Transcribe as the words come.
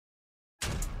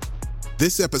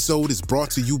This episode is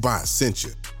brought to you by Essentia.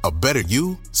 A better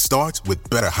you starts with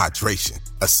better hydration.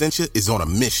 Essentia is on a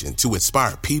mission to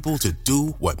inspire people to do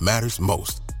what matters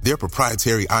most. Their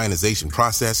proprietary ionization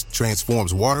process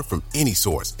transforms water from any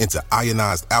source into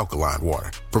ionized alkaline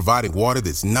water, providing water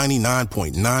that's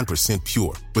 99.9%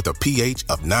 pure with a pH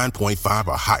of 9.5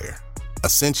 or higher.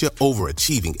 Essentia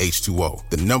Overachieving H2O,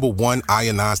 the #1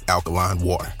 ionized alkaline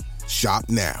water. Shop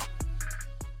now.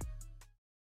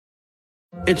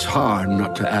 It's hard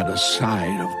not to add a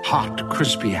side of hot,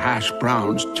 crispy hash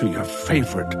browns to your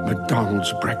favorite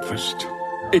McDonald's breakfast.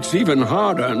 It's even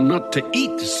harder not to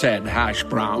eat said hash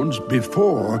browns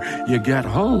before you get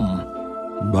home.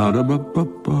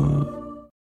 Ba-da-ba-ba-ba.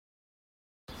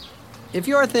 If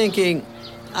you're thinking,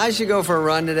 I should go for a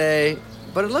run today,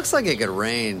 but it looks like it could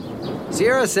rain,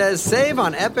 Sierra says save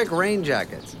on epic rain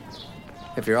jackets.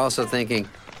 If you're also thinking,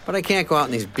 but I can't go out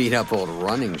in these beat-up old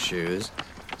running shoes,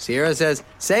 Sierra says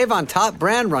save on top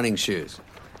brand running shoes.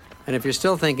 And if you're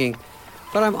still thinking,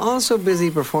 but I'm also busy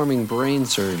performing brain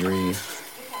surgery,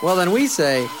 well then we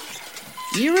say,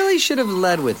 you really should have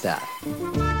led with that.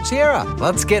 Sierra,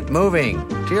 let's get moving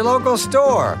to your local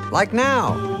store, like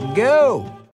now. Go!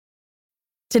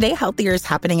 Today, healthier is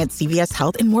happening at CVS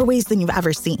Health in more ways than you've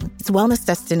ever seen. It's wellness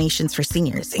destinations for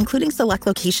seniors, including select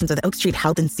locations with Oak Street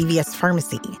Health and CVS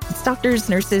Pharmacy. It's doctors,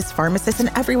 nurses, pharmacists, and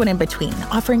everyone in between,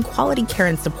 offering quality care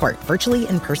and support virtually,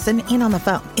 in person, and on the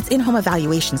phone. It's in-home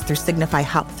evaluations through Signify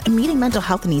Health and meeting mental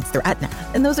health needs through Aetna.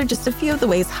 And those are just a few of the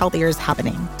ways healthier is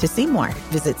happening. To see more,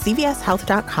 visit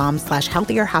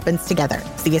cvshealth.com/healthier happens together.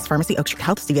 CVS Pharmacy, Oak Street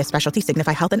Health, CVS Specialty,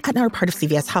 Signify Health, and Aetna are part of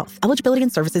CVS Health. Eligibility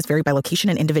and services vary by location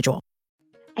and individual.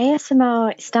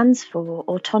 ASMR stands for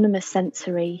Autonomous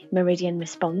Sensory Meridian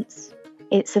Response.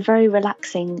 It's a very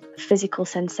relaxing physical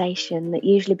sensation that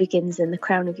usually begins in the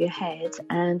crown of your head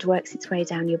and works its way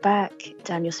down your back,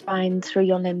 down your spine, through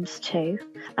your limbs too.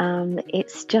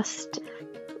 It's just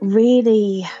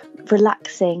really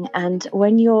relaxing, and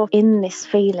when you're in this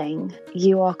feeling,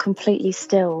 you are completely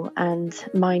still and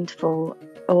mindful,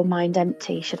 or mind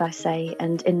empty, should I say,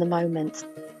 and in the moment.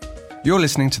 You're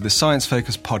listening to the Science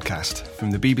Focus podcast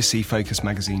from the BBC Focus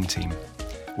magazine team.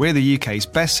 We're the UK's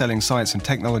best-selling science and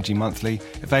technology monthly,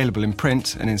 available in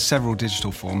print and in several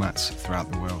digital formats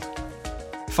throughout the world.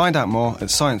 Find out more at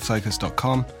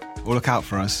sciencefocus.com or look out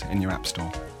for us in your app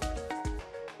store.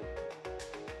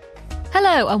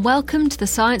 Hello and welcome to the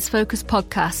Science Focus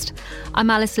podcast. I'm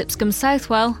Alice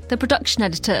Lipscomb-Southwell, the production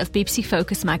editor of BBC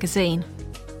Focus magazine.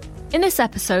 In this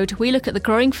episode, we look at the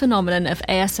growing phenomenon of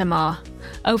ASMR.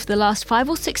 Over the last 5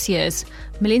 or 6 years,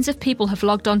 millions of people have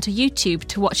logged onto YouTube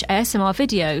to watch ASMR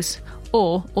videos,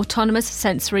 or Autonomous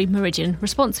Sensory Meridian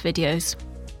Response videos.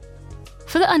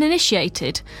 For the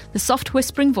uninitiated, the soft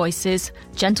whispering voices,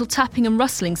 gentle tapping and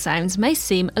rustling sounds may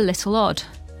seem a little odd.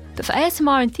 But for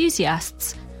ASMR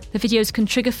enthusiasts, the videos can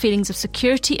trigger feelings of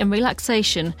security and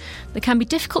relaxation that can be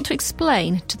difficult to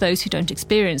explain to those who don't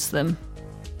experience them.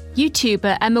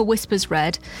 YouTuber Emma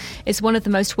WhispersRed is one of the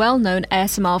most well-known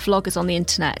ASMR vloggers on the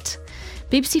internet.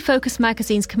 BBC Focus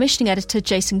magazine's commissioning editor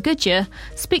Jason Goodyear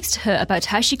speaks to her about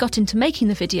how she got into making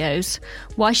the videos,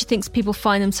 why she thinks people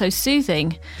find them so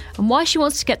soothing, and why she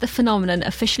wants to get the phenomenon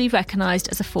officially recognised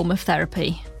as a form of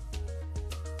therapy.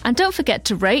 And don't forget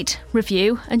to rate,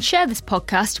 review and share this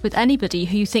podcast with anybody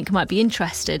who you think might be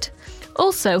interested.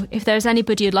 Also, if there is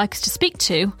anybody you'd like us to speak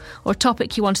to, or a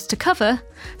topic you want us to cover,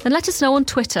 then let us know on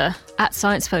Twitter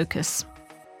 @ScienceFocus.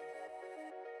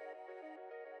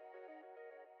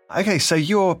 Okay, so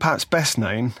you're perhaps best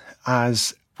known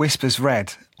as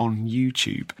WhispersRed on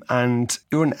YouTube, and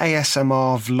you're an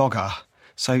ASMR vlogger.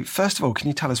 So first of all, can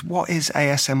you tell us, what is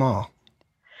ASMR?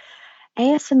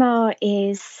 ASMR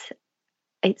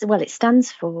it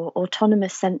stands for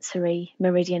Autonomous Sensory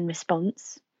Meridian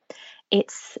Response.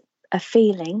 It's a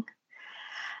feeling.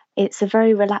 It's a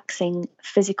very relaxing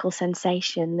physical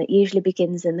sensation that usually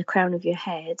begins in the crown of your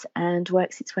head and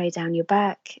works its way down your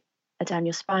back, down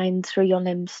your spine, through your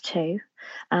limbs too.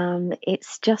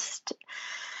 It's just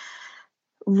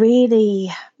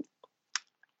really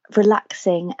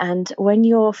relaxing, and when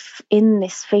you're in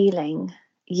this feeling,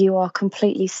 you are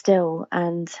completely still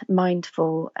and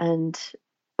mindful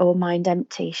or mind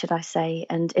empty, should I say,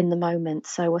 and in the moment.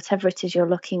 So whatever it is you're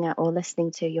looking at or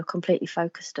listening to, you're completely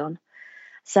focused on.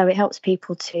 So it helps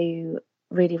people to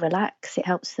really relax. It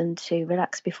helps them to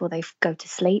relax before they go to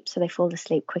sleep, so they fall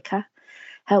asleep quicker.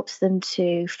 Helps them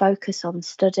to focus on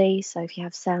study. So if you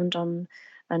have sound on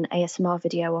an ASMR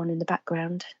video on in the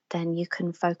background, then you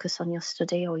can focus on your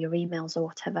study or your emails or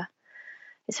whatever.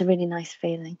 It's a really nice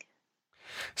feeling.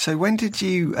 So when did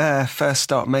you first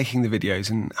start making the videos,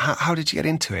 and how did you get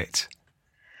into it?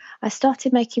 I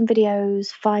started making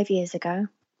videos 5 years ago.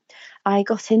 I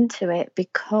got into it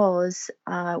because,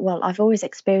 I've always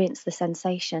experienced the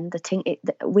sensation.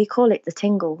 We call it the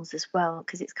tingles as well,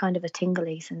 because it's kind of a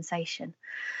tingly sensation.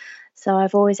 So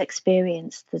I've always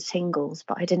experienced the tingles,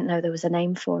 but I didn't know there was a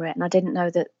name for it, and I didn't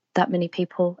know that many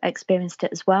people experienced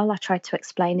it as well. I tried to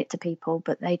explain it to people,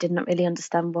 but they didn't really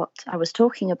understand what I was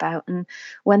talking about. And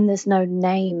when there's no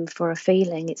name for a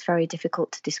feeling, it's very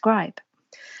difficult to describe.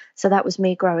 So that was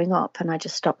me growing up, and I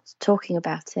just stopped talking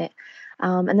about it.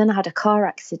 And then I had a car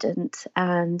accident,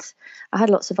 and I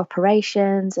had lots of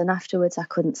operations, and afterwards I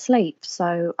couldn't sleep.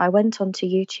 So I went onto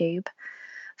YouTube,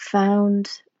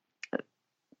 found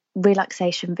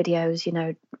relaxation videos,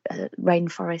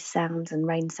 rainforest sounds and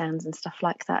rain sounds and stuff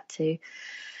like that to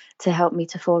help me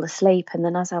to fall asleep. And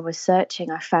then as I was searching,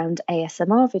 I found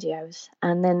ASMR videos,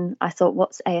 and then I thought,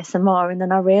 what's ASMR? And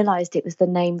then I realized it was the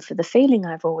name for the feeling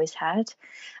I've always had,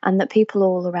 and that people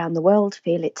all around the world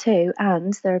feel it too,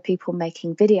 and there are people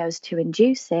making videos to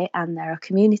induce it, and there are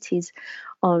communities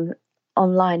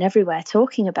online everywhere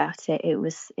talking about it. It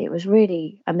was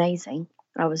really amazing.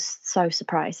 I was so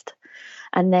surprised.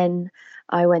 And then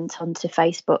I went onto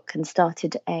Facebook and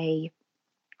started a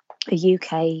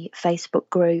UK Facebook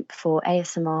group for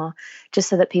ASMR, just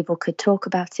so that people could talk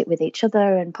about it with each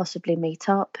other and possibly meet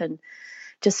up and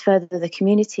just further the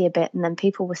community a bit. And then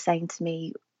people were saying to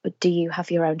me, do you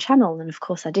have your own channel? And of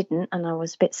course I didn't, and I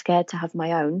was a bit scared to have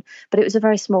my own, but it was a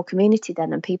very small community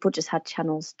then, and people just had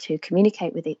channels to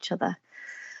communicate with each other.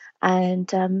 And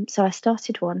so I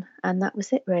started one, and that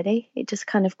was it really. It just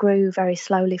kind of grew very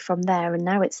slowly from there, and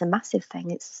now it's a massive thing.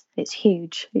 It's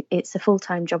huge. It's a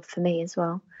full-time job for me as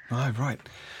well. Oh, right.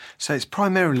 So it's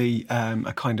primarily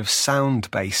a kind of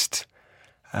sound-based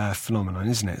phenomenon,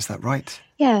 isn't it? Is that right?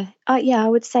 Yeah, I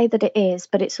would say that it is,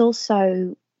 but it's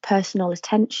also personal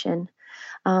attention,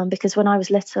 because when I was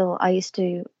little, I used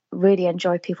to really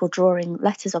enjoy people drawing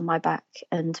letters on my back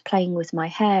and playing with my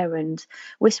hair and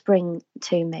whispering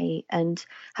to me and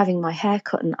having my hair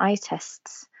cut and eye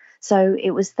tests. So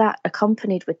it was that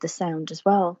accompanied with the sound as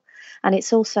well. And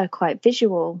it's also quite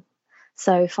visual.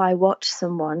 So if I watch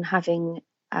someone having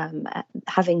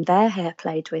their hair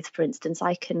played with, for instance,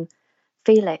 I can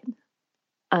feel it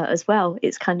as well.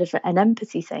 It's kind of an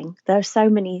empathy thing. There are so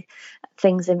many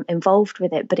things involved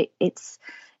with it, but it's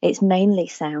mainly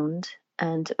sound.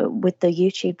 And with the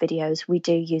YouTube videos, we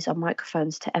do use our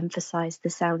microphones to emphasize the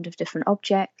sound of different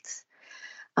objects.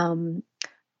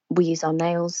 We use our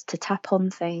nails to tap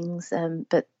on things.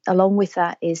 But along with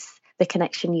that is the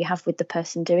connection you have with the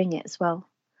person doing it as well.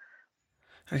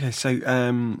 Okay, so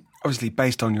obviously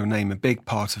based on your name, a big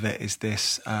part of it is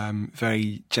this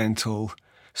very gentle,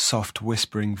 soft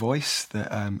whispering voice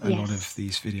that a lot of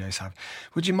these videos have.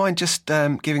 Would you mind just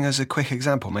giving us a quick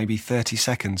example, maybe 30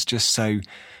 seconds, just so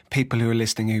people who are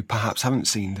listening who perhaps haven't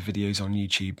seen the videos on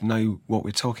YouTube know what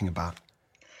we're talking about?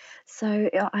 So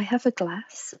I have a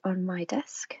glass on my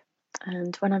desk,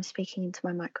 and when I'm speaking into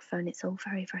my microphone, it's all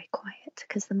very, very quiet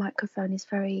because the microphone is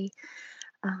very,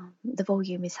 the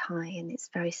volume is high and it's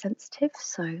very sensitive.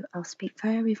 So I'll speak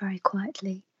very, very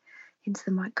quietly into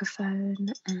the microphone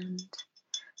and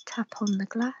tap on the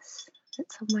glass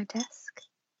that's on my desk.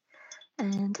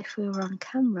 And if we were on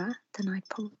camera, then I'd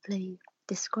probably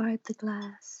describe the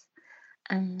glass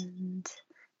and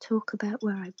talk about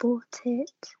where I bought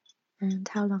it and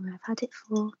how long I've had it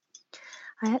for.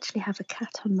 I actually have a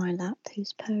cat on my lap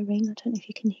who's purring. I don't know if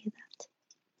you can hear that,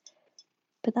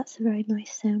 but that's a very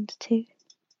nice sound too.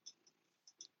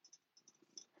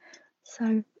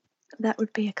 So that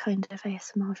would be a kind of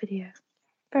ASMR video.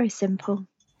 Very simple.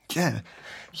 Yeah.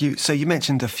 So you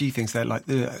mentioned a few things there, like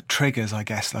the triggers, I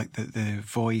guess, like the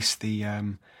voice,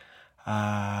 the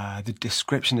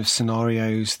description of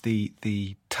scenarios,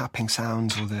 the tapping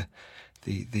sounds, or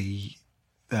the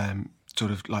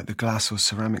sort of like the glass or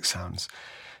ceramic sounds.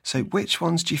 So which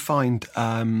ones do you find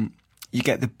you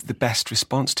get the best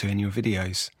response to in your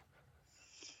videos?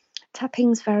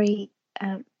 Tapping's very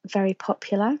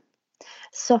popular.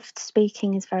 Soft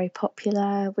speaking is very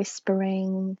popular.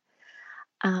 Whispering.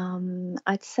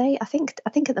 I'd say I think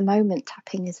at the moment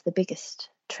tapping is the biggest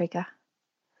trigger.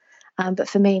 But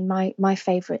for me, my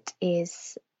favourite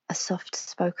is a soft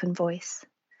spoken voice.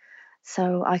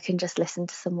 So I can just listen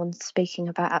to someone speaking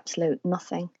about absolute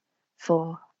nothing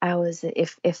for hours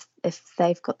if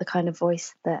they've got the kind of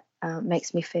voice that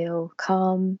makes me feel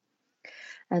calm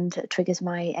and triggers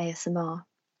my ASMR.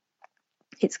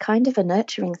 It's kind of a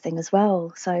nurturing thing as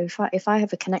well. So if I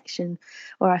have a connection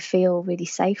where I feel really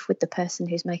safe with the person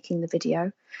who's making the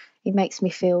video, it makes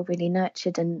me feel really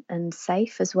nurtured and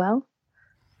safe as well.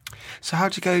 So how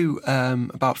do you go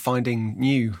about finding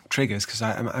new triggers? Because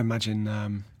I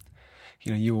imagine,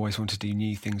 you always want to do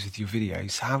new things with your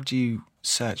videos. How do you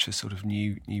search for sort of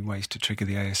new ways to trigger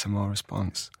the ASMR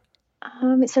response?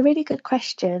 It's a really good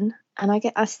question, and I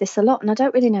get asked this a lot, and I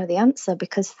don't really know the answer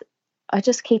because I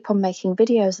just keep on making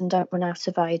videos and don't run out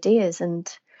of ideas, and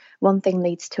one thing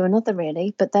leads to another,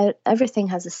 really. But everything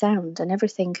has a sound, and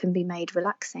everything can be made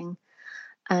relaxing.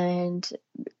 And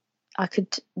I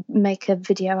could make a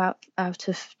video out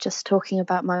of just talking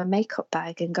about my makeup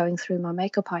bag and going through my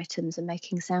makeup items and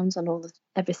making sounds on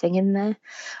everything in there,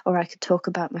 or I could talk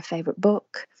about my favourite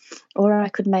book, or I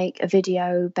could make a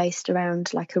video based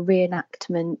around like a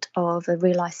reenactment of a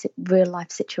real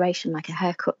life situation, like a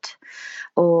haircut,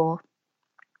 or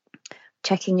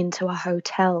checking into a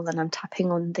hotel and I'm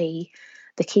tapping on the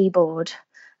keyboard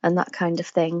and that kind of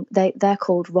thing. They're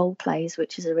called role plays,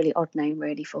 which is a really odd name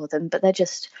really for them, but they're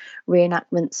just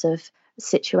reenactments of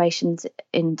situations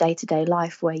in day-to-day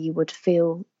life where you would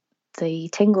feel the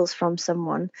tingles from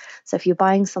someone. So if you're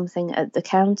buying something at the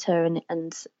counter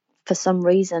and for some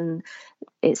reason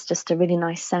it's just a really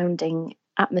nice sounding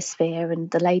atmosphere and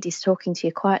the lady's talking to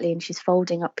you quietly and she's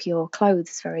folding up your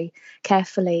clothes very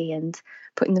carefully and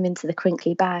putting them into the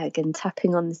crinkly bag and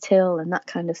tapping on the till and that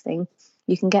kind of thing,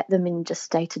 you can get them in just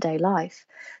day-to-day life.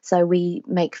 So we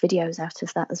make videos out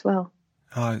of that as well.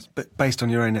 But based on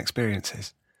your own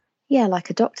experiences? Yeah, like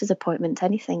a doctor's appointment,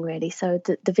 anything really. So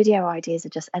the video ideas are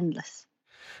just endless.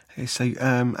 Okay,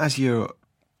 so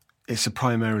it's a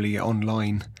primarily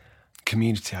online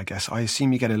community, I guess. I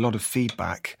assume you get a lot of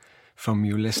feedback from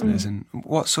your listeners. And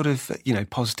what sort of,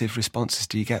 positive responses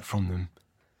do you get from them?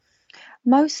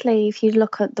 Mostly, if you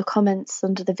look at the comments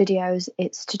under the videos,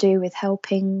 it's to do with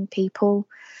helping people,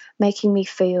 making me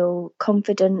feel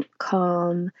confident,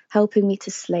 calm, helping me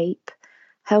to sleep,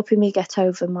 helping me get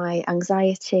over my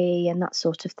anxiety and that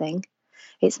sort of thing.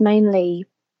 It's mainly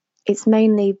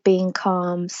being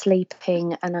calm,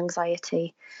 sleeping and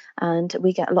anxiety. And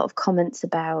we get a lot of comments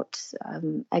about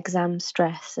exam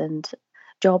stress and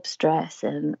job stress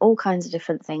and all kinds of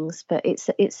different things, but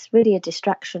it's really a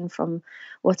distraction from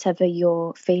whatever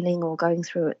you're feeling or going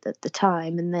through at the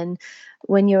time. And then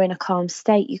when you're in a calm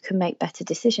state, you can make better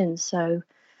decisions, so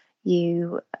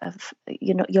your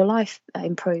life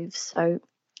improves. So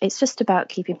it's just about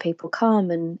keeping people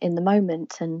calm and in the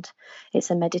moment, and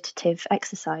it's a meditative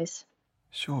exercise.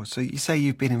 Sure. So you say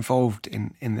you've been involved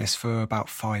in this for about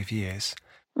 5 years.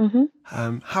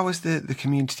 Mm-hmm. How has the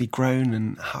community grown,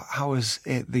 and how has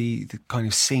the kind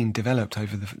of scene developed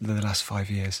over the last 5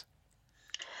 years?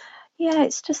 Yeah,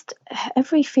 it's just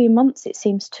every few months it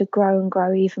seems to grow and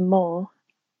grow even more.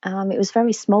 It was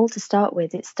very small to start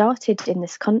with. It started in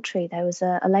this country. There was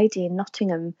a lady in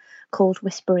Nottingham called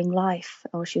Whispering Life,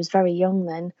 or she was very young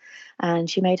then, and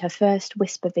she made her first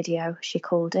whisper video, she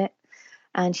called it.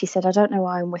 And she said, I don't know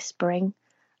why I'm whispering.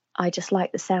 I just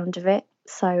like the sound of it.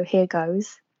 So here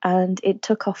goes. And it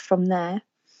took off from there.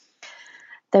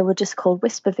 They were just called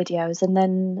whisper videos. And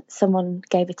then someone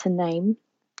gave it a name,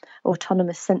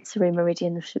 autonomous sensory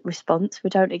meridian response. We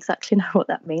don't exactly know what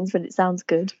that means, but it sounds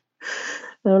good.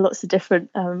 There are lots of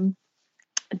different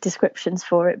descriptions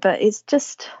for it, but it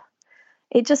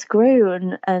just grew,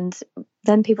 and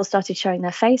then people started showing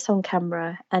their face on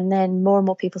camera, and then more and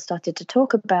more people started to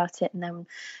talk about it, and then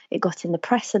it got in the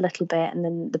press a little bit, and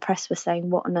then the press was saying,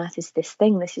 what on earth is this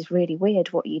thing? This is really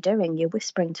weird. What are you doing? You're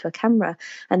whispering to a camera.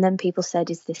 And then people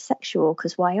said, is this sexual?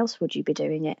 Because why else would you be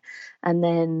doing it? And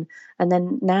then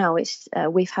now it's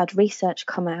we've had research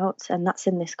come out, and that's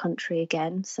in this country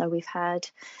again. So we've had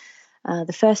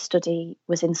the first study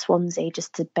was in Swansea,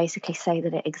 just to basically say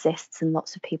that it exists and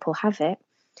lots of people have it.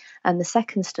 And the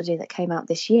second study that came out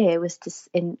this year was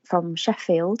from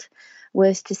Sheffield,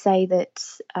 was to say that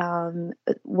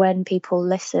when people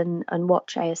listen and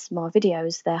watch ASMR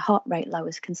videos, their heart rate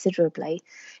lowers considerably,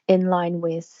 in line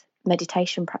with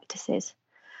meditation practices.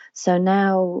 So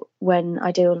now when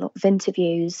I do a lot of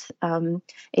interviews,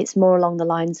 it's more along the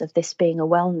lines of this being a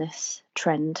wellness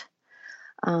trend.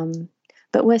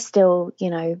 But we're still,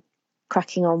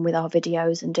 cracking on with our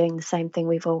videos and doing the same thing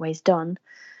we've always done.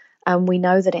 And we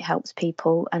know that it helps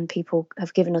people, and people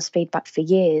have given us feedback for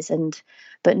years.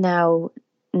 But now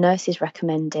nurses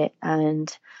recommend it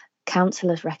and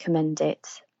counsellors recommend it.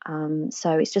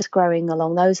 So it's just growing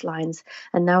along those lines.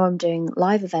 And now I'm doing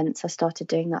live events. I started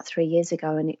doing that 3 years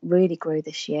ago, and it really grew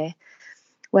this year,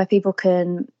 where people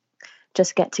can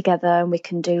just get together and we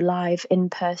can do live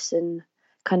in-person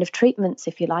kind of treatments,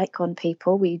 if you like, on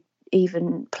people. We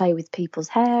even play with people's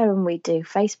hair, and we do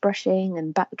face brushing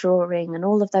and back drawing and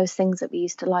all of those things that we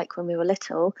used to like when we were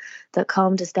little, that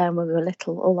calmed us down when we were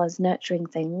little, all those nurturing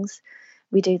things.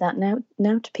 we do that now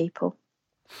to people.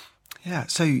 Yeah,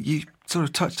 so you sort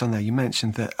of touched on there, you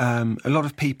mentioned that a lot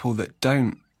of people that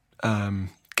don't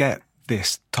get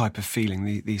this type of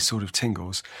feeling, these sort of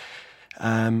tingles,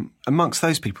 amongst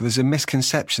those people there's a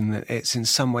misconception that it's in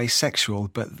some way sexual,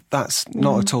 but that's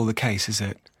not at all the case, is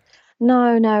it?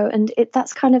 No, and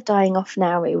that's kind of dying off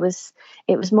now. It was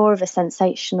more of a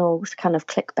sensational kind of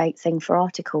clickbait thing for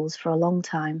articles for a long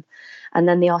time, and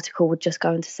then the article would just go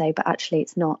on to say, but actually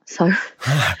it's not. So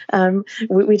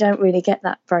we don't really get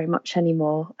that very much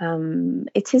anymore.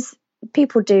 It is,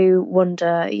 people do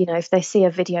wonder, if they see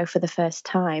a video for the first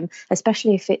time,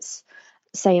 especially if it's,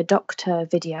 say, a doctor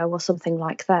video or something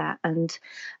like that, and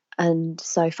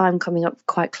so if I'm coming up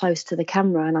quite close to the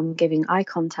camera and I'm giving eye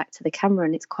contact to the camera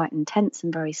and it's quite intense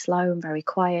and very slow and very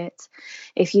quiet,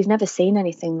 if you've never seen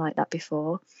anything like that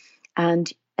before,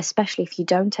 and especially if you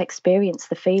don't experience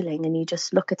the feeling and you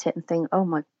just look at it and think, oh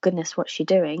my goodness, what's she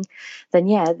doing? Then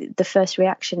the first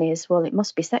reaction is, well, it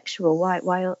must be sexual. Why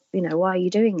are you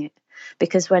doing it?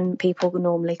 Because when people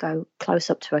normally go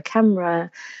close up to a camera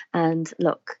and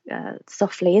look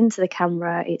softly into the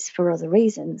camera, it's for other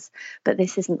reasons. But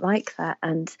this isn't like that.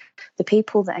 And the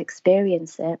people that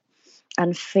experience it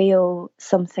and feel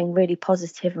something really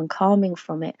positive and calming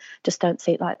from it just don't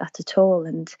see it like that at all.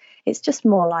 And it's just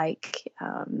more like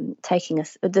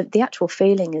the actual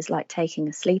feeling is like taking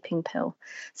a sleeping pill.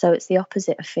 So it's the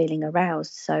opposite of feeling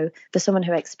aroused. So for someone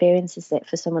who experiences it,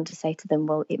 for someone to say to them,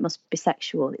 well, it must be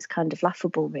sexual, it's kind of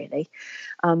laughable, really.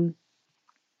 But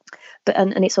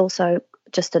it's also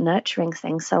just a nurturing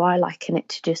thing. So I liken it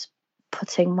to just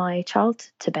putting my child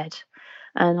to bed,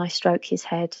 and I stroke his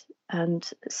head and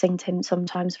sing to him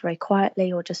sometimes very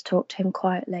quietly, or just talk to him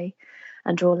quietly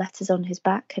and draw letters on his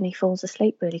back, and he falls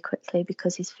asleep really quickly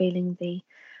because he's feeling the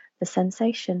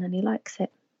sensation and he likes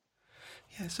it.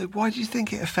 Yeah, so why do you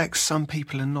think it affects some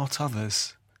people and not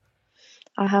others?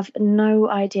 I have no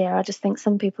idea. I just think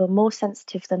some people are more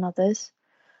sensitive than others,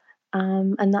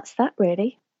 and that's that,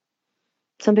 really.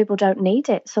 Some people don't need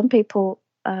it. Some people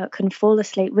can fall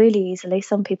asleep really easily.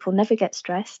 Some people never get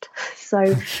stressed.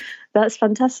 So that's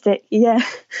fantastic. Yeah.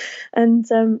 And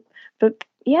but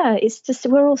yeah, it's just,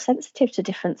 we're all sensitive to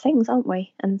different things, aren't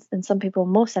we? And some people are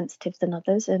more sensitive than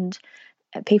others. And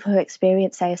people who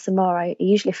experience ASMR, I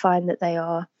usually find that they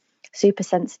are super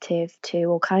sensitive to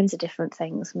all kinds of different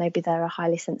things. Maybe they're a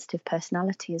highly sensitive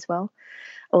personality as well,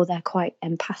 or they're quite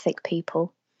empathic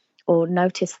people, or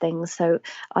notice things. So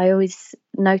I always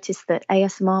notice that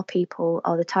ASMR people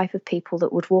are the type of people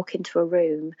that would walk into a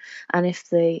room, and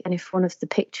if one of the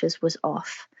pictures was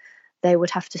off, they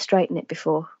would have to straighten it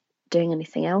before doing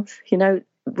anything else.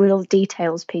 Real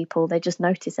details people, they just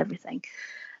notice everything.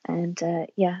 And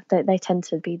they tend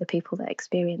to be the people that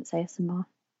experience ASMR.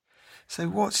 So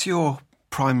what's your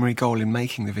primary goal in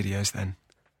making the videos then?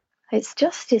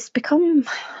 It's become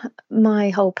my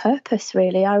whole purpose,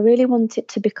 really. I really want it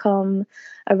to become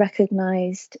a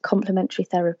recognised complementary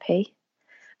therapy,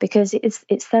 because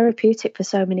it's therapeutic for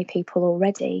so many people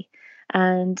already.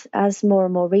 And as more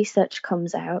and more research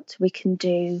comes out, we can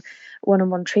do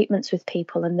one-on-one treatments with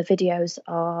people, and the videos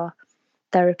are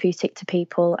therapeutic to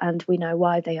people, and we know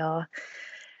why they are.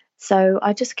 So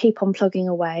I just keep on plugging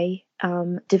away,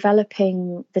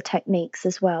 developing the techniques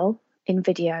as well in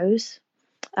videos.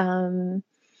 I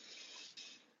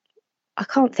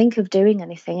can't think of doing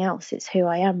anything else. It's who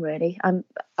I am, really.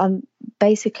 I'm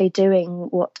basically doing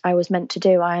what I was meant to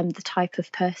do. I am the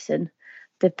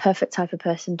perfect type of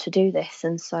person to do this,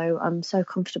 and so I'm so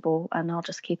comfortable, and I'll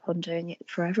just keep on doing it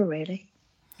forever, really.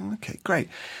 Okay, great.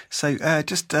 So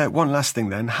just one last thing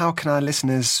then. How can our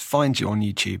listeners find you on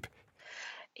YouTube?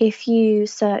 If you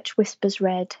search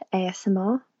WhispersRed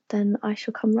ASMR, then I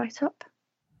shall come right up.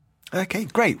 Okay,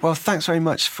 great. Well, thanks very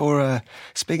much for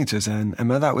speaking to us,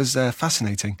 Emma. That was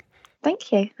fascinating.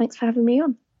 Thank you. Thanks for having me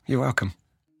on. You're welcome.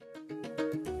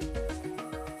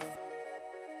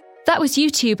 That was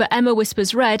YouTuber Emma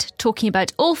WhispersRed talking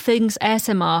about all things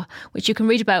ASMR, which you can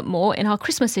read about more in our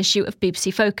Christmas issue of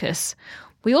BBC Focus.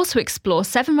 We also explore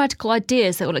 7 radical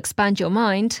ideas that will expand your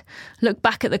mind, look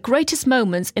back at the greatest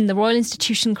moments in the Royal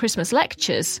Institution Christmas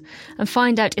lectures, and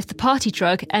find out if the party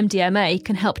drug MDMA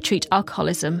can help treat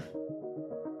alcoholism.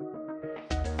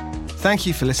 Thank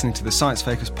you for listening to the Science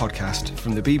Focus podcast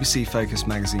from the BBC Focus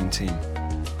magazine team.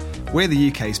 We're the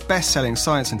UK's best-selling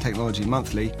science and technology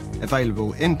monthly,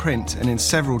 available in print and in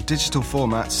several digital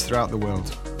formats throughout the world.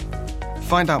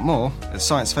 Find out more at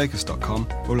sciencefocus.com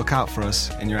or look out for us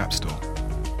in your app store.